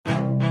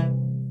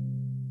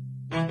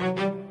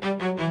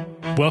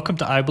Welcome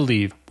to I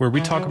Believe, where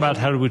we talk about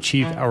how to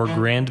achieve our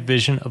grand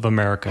vision of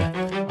America.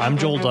 I'm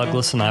Joel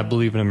Douglas, and I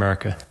believe in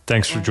America.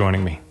 Thanks for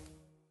joining me.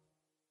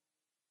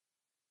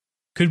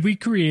 Could we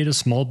create a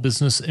Small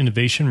Business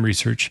Innovation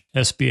Research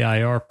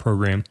 (SBIR)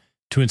 program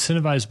to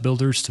incentivize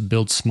builders to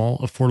build small,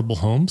 affordable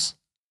homes?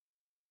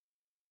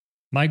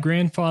 My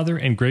grandfather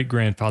and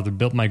great-grandfather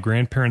built my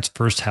grandparents'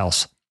 first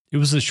house. It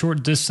was a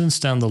short distance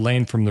down the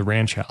lane from the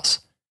ranch house.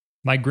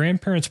 My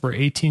grandparents were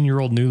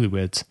 18-year-old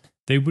newlyweds.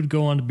 They would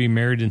go on to be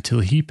married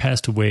until he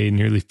passed away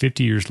nearly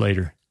 50 years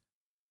later.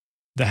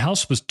 The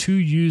house was 2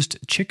 used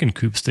chicken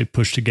coops they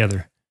pushed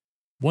together.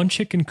 One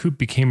chicken coop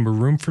became a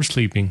room for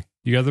sleeping,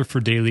 the other for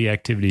daily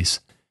activities.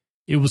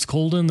 It was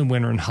cold in the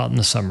winter and hot in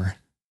the summer.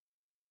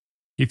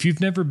 If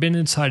you've never been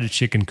inside a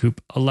chicken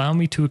coop, allow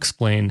me to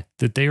explain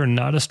that they are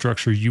not a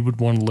structure you would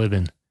want to live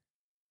in.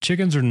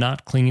 Chickens are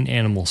not clean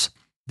animals.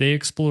 They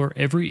explore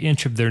every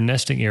inch of their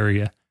nesting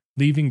area,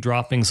 leaving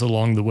droppings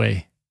along the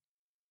way.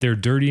 They're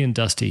dirty and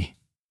dusty.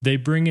 They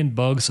bring in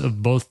bugs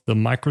of both the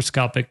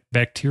microscopic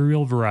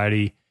bacterial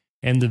variety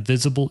and the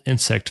visible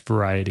insect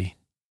variety.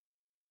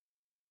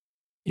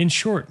 In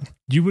short,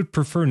 you would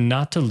prefer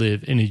not to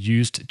live in a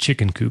used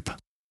chicken coop.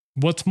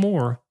 What's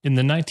more, in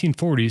the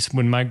 1940s,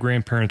 when my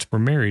grandparents were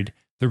married,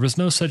 there was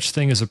no such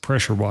thing as a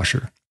pressure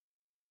washer.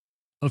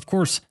 Of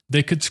course,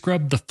 they could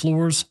scrub the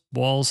floors,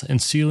 walls,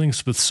 and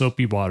ceilings with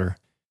soapy water.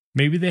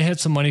 Maybe they had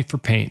some money for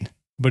paint,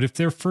 but if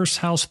their first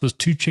house was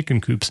 2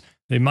 chicken coops,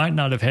 they might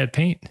not have had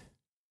paint.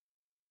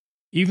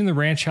 Even the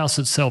ranch house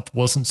itself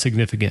wasn't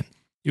significant.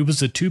 It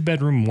was a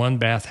 2-bedroom,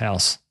 1-bath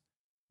house.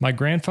 My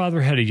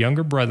grandfather had a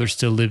younger brother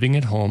still living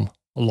at home,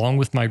 along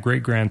with my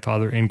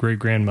great-grandfather and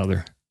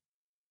great-grandmother.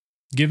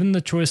 Given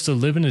the choice to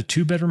live in a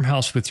 2-bedroom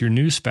house with your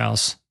new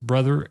spouse,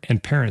 brother,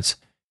 and parents,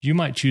 you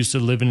might choose to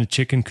live in a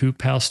chicken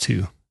coop house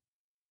too.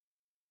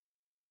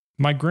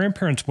 My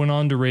grandparents went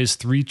on to raise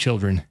 3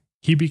 children.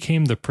 He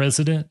became the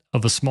president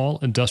of a small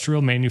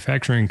industrial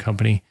manufacturing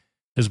company,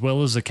 as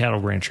well as a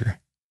cattle rancher.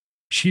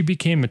 She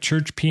became a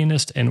church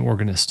pianist and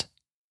organist.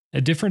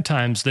 At different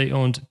times, they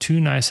owned 2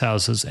 nice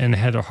houses and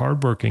had a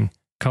hard-working,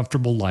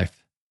 comfortable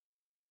life.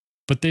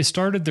 But they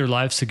started their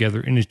lives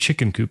together in a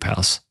chicken coop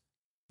house.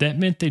 That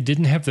meant they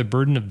didn't have the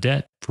burden of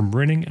debt from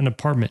renting an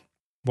apartment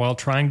while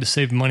trying to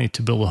save money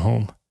to build a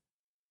home.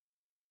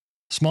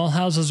 Small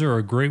houses are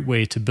a great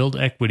way to build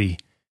equity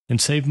and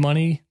save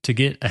money to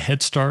get a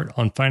head start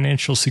on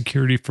financial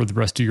security for the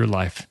rest of your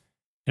life,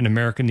 and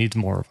America needs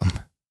more of them.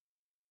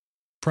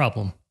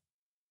 Problem: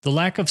 the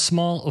lack of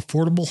small,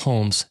 affordable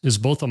homes is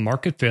both a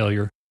market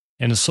failure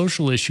and a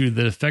social issue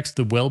that affects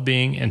the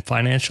well-being and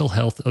financial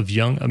health of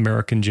young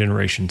American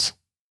generations.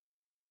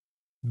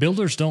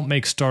 Builders don't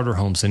make starter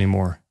homes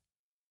anymore.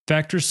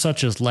 Factors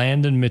such as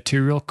land and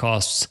material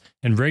costs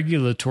and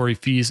regulatory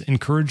fees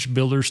encourage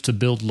builders to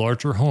build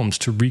larger homes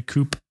to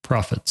recoup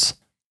profits.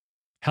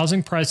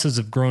 Housing prices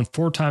have grown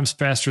 4 times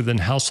faster than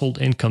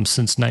household income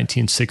since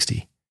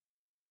 1960.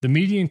 The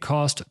median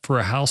cost for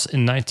a house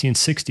in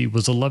 1960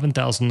 was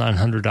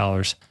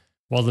 $11,900,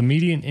 while the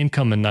median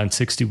income in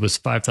 1960 was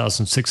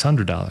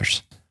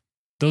 $5,600.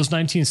 Those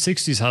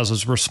 1960s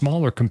houses were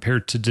smaller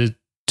compared to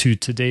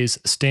today's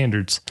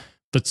standards,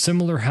 but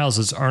similar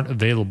houses aren't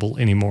available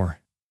anymore.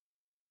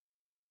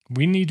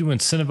 We need to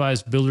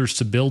incentivize builders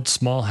to build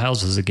small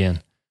houses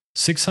again,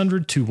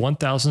 600 to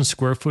 1,000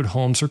 square foot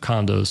homes or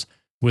condos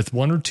with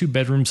 1 or 2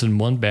 bedrooms and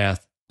 1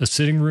 bath, a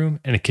sitting room,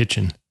 and a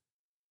kitchen.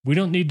 We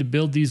don't need to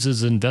build these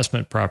as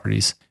investment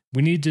properties.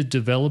 We need to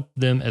develop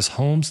them as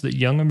homes that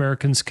young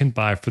Americans can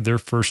buy for their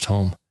first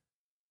home.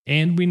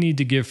 And we need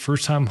to give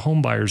first-time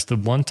homebuyers the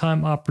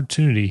one-time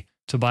opportunity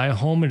to buy a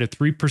home at a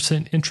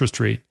 3% interest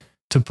rate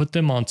to put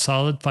them on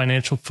solid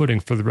financial footing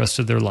for the rest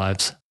of their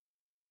lives.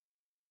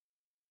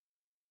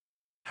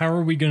 How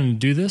are we going to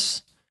do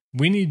this?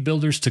 We need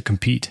builders to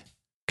compete.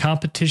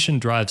 Competition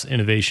drives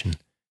innovation.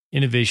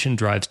 Innovation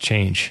drives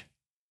change.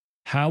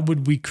 How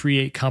would we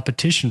create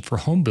competition for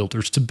home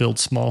builders to build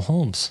small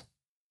homes?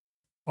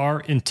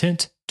 Our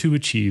intent to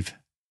achieve.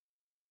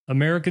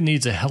 America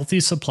needs a healthy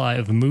supply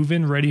of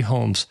move-in ready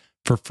homes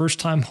for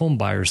first-time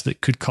homebuyers that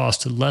could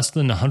cost less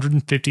than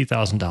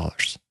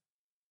 $150,000.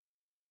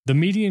 The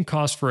median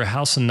cost for a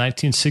house in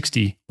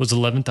 1960 was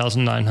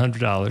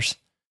 $11,900,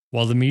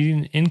 while the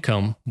median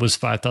income was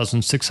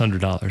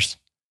 $5,600.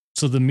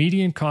 So the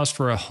median cost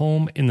for a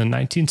home in the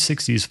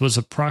 1960s was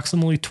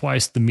approximately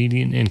twice the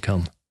median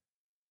income.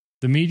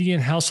 The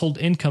median household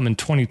income in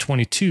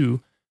 2022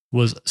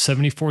 was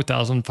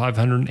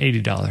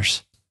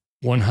 $74,580.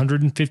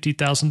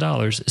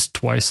 $150,000 is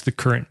twice the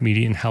current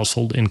median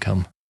household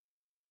income.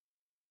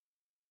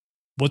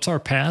 What's our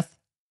path?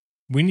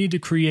 We need to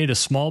create a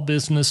Small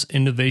Business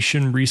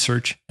Innovation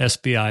Research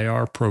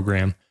 (SBIR)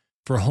 program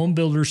for home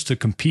builders to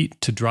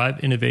compete to drive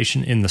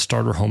innovation in the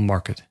starter home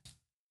market.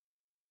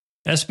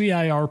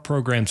 SBIR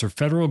programs are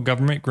federal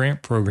government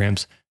grant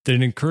programs that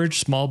encourage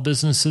small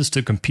businesses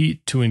to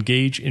compete to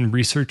engage in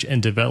research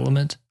and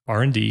development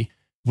 (R&D)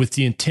 with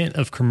the intent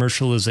of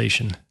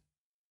commercialization.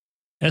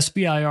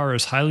 SBIR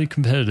is highly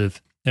competitive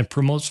and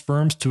promotes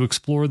firms to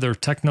explore their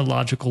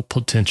technological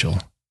potential.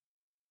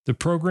 The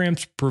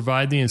programs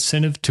provide the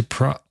incentive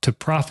to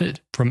profit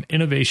from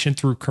innovation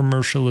through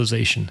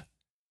commercialization.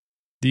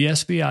 The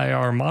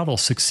SBIR model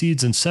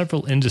succeeds in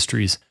several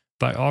industries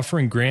by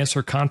offering grants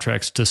or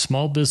contracts to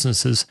small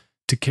businesses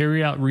to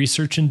carry out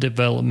research and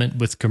development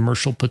with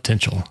commercial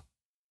potential.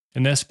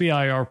 An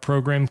SBIR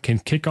program can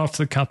kick off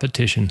the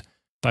competition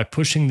by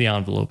pushing the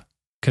envelope.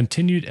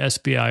 Continued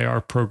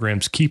SBIR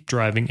programs keep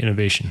driving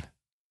innovation.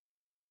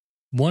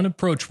 One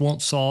approach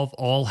won't solve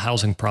all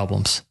housing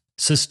problems.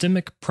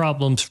 Systemic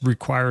problems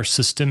require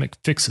systemic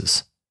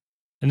fixes.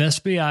 An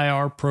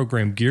SBIR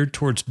program geared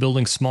towards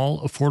building small,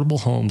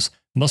 affordable homes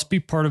must be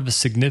part of a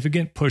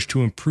significant push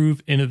to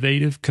improve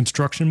innovative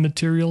construction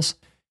materials,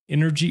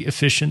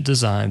 energy-efficient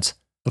designs,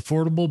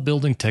 affordable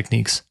building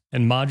techniques,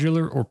 and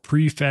modular or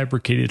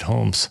prefabricated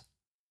homes.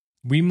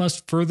 We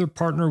must further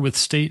partner with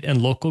state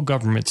and local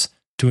governments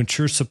to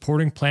ensure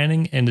supporting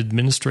planning and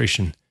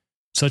administration,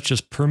 such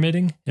as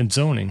permitting and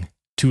zoning,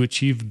 to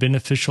achieve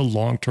beneficial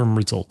long-term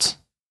results.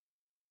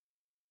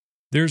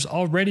 There's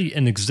already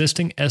an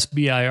existing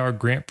SBIR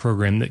grant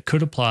program that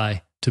could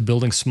apply to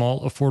building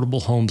small,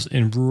 affordable homes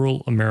in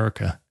rural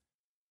America.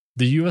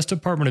 The U.S.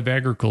 Department of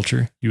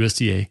Agriculture,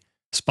 USDA,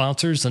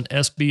 sponsors an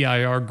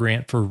SBIR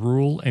grant for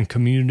rural and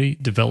community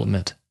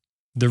development.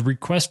 The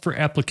Request for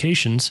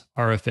Applications,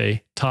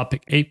 RFA,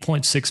 topic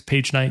 8.6,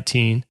 page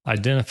 19,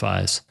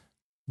 identifies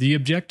the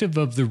objective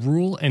of the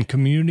Rural and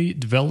Community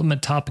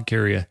Development topic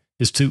area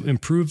is to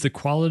improve the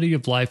quality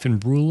of life in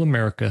rural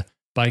America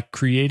by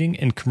creating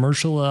and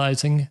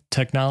commercializing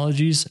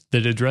technologies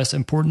that address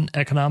important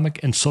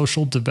economic and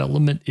social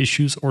development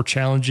issues or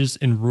challenges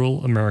in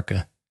rural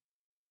America.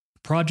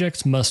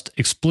 Projects must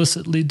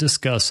explicitly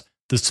discuss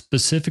the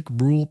specific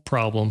rural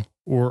problem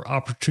or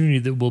opportunity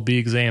that will be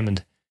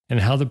examined and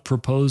how the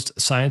proposed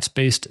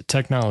science-based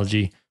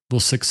technology will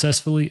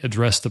successfully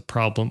address the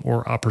problem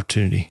or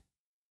opportunity.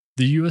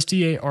 The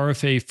USDA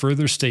RFA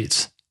further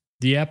states,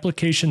 the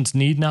applications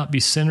need not be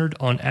centered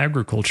on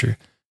agriculture,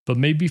 but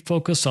may be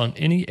focused on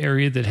any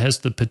area that has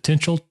the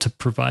potential to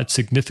provide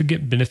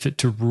significant benefit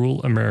to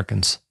rural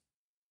Americans.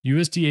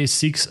 USDA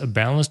seeks a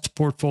balanced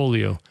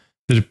portfolio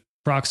that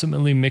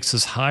approximately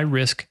mixes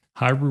high-risk,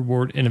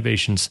 high-reward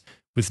innovations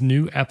with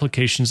new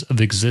applications of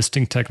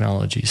existing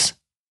technologies.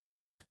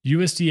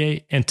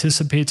 USDA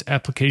anticipates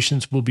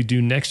applications will be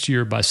due next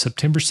year by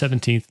September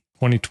 17,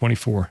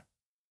 2024.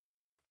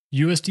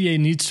 USDA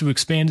needs to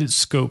expand its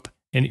scope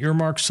and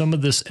earmark some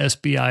of this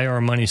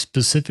SBIR money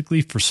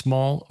specifically for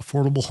small,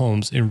 affordable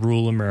homes in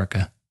rural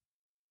America.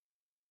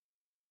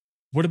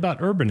 What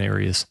about urban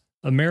areas?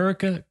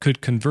 America could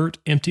convert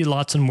empty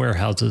lots and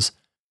warehouses,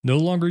 no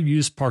longer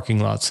used parking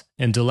lots,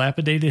 and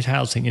dilapidated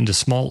housing into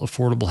small,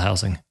 affordable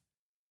housing.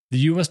 The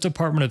U.S.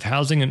 Department of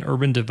Housing and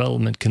Urban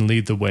Development can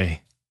lead the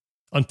way.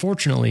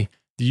 Unfortunately,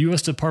 the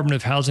U.S. Department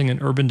of Housing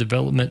and Urban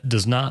Development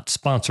does not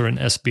sponsor an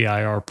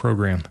SBIR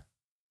program.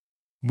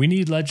 We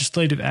need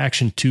legislative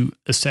action to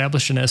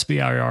establish an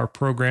SBIR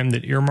program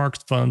that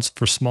earmarks funds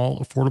for small,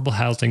 affordable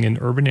housing in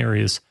urban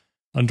areas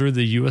under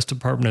the U.S.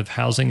 Department of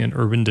Housing and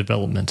Urban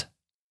Development.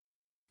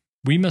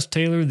 We must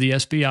tailor the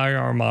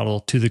SBIR model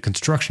to the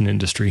construction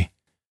industry.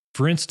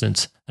 For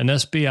instance, an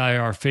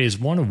SBIR Phase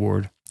 1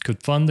 award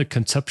could fund the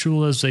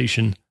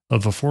conceptualization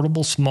of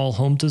affordable small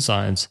home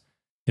designs,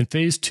 and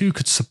Phase 2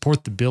 could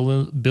support the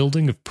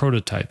building of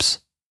prototypes.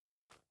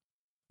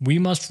 We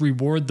must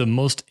reward the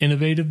most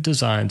innovative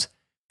designs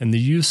and the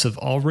use of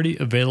already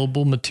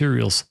available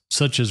materials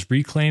such as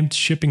reclaimed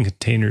shipping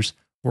containers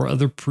or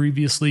other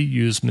previously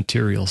used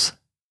materials.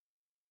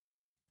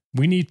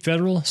 We need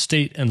federal,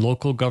 state, and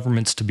local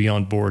governments to be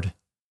on board.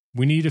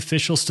 We need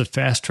officials to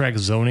fast-track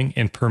zoning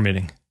and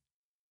permitting.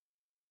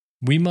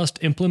 We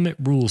must implement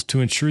rules to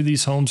ensure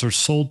these homes are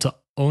sold to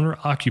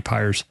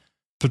owner-occupiers,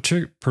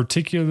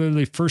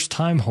 particularly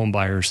first-time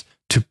homebuyers,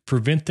 to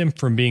prevent them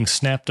from being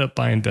snapped up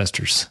by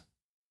investors.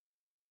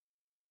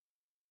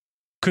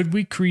 Could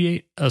we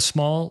create a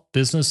small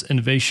business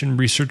innovation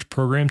research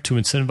program to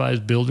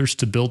incentivize builders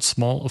to build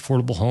small,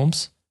 affordable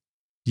homes?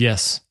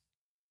 Yes.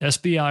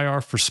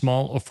 SBIR for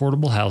small,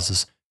 affordable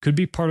houses could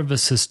be part of a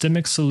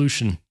systemic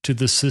solution to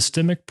the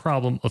systemic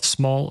problem of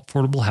small,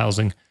 affordable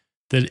housing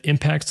that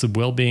impacts the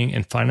well-being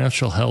and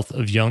financial health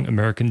of young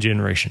American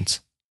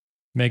generations.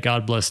 May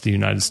God bless the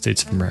United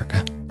States of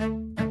America.